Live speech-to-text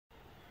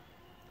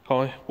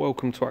Hi,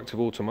 welcome to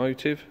Active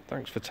Automotive.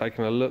 Thanks for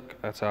taking a look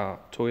at our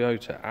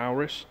Toyota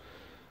Auris.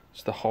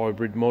 It's the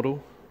hybrid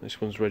model.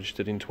 This one's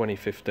registered in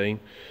 2015.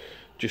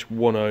 Just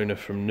one owner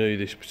from new,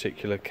 this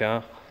particular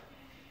car.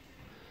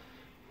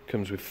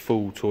 Comes with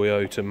full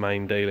Toyota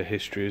main dealer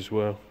history as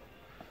well.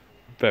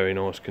 Very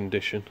nice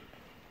condition.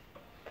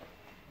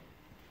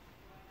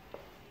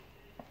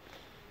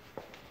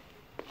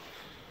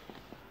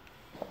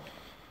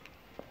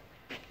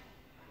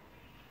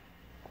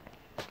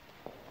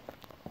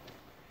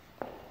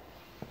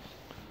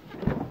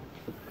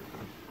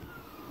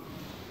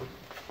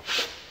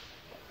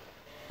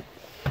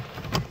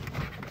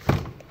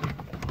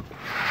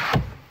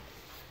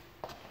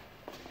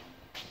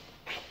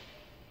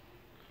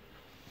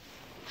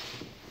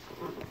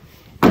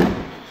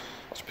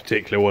 This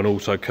particular one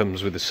also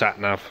comes with the sat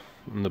nav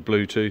and the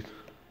Bluetooth.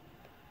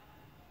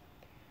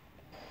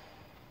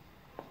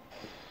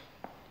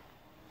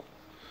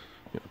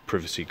 Got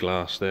privacy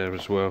glass there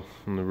as well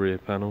on the rear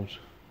panels.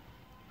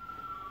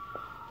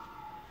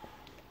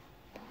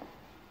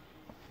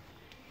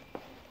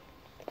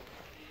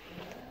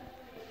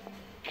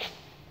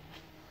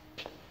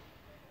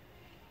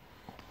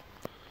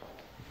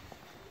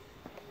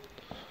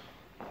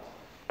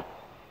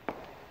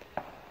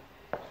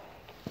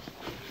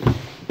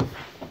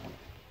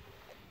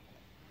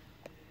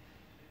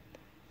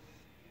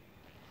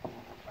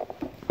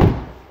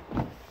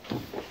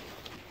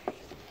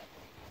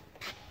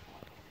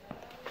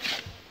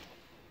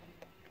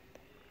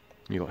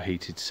 You've got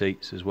heated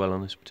seats as well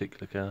on this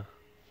particular car.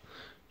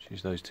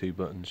 Choose those two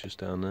buttons just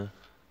down there.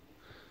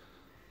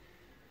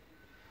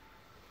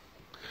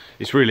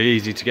 It's really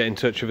easy to get in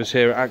touch with us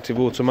here at Active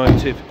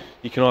Automotive.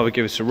 You can either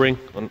give us a ring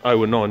on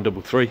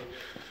 01933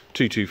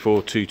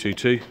 224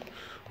 222.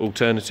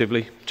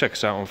 Alternatively, check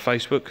us out on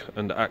Facebook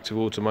under Active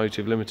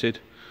Automotive Limited,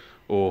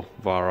 or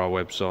via our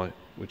website,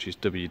 which is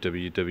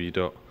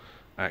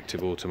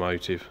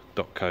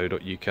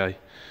www.activeautomotive.co.uk.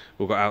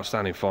 We've got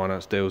outstanding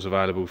finance deals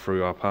available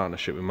through our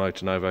partnership with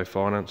Automotive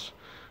Finance,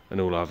 and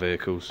all our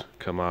vehicles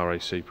come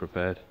RAC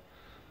prepared.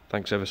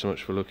 Thanks ever so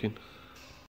much for looking.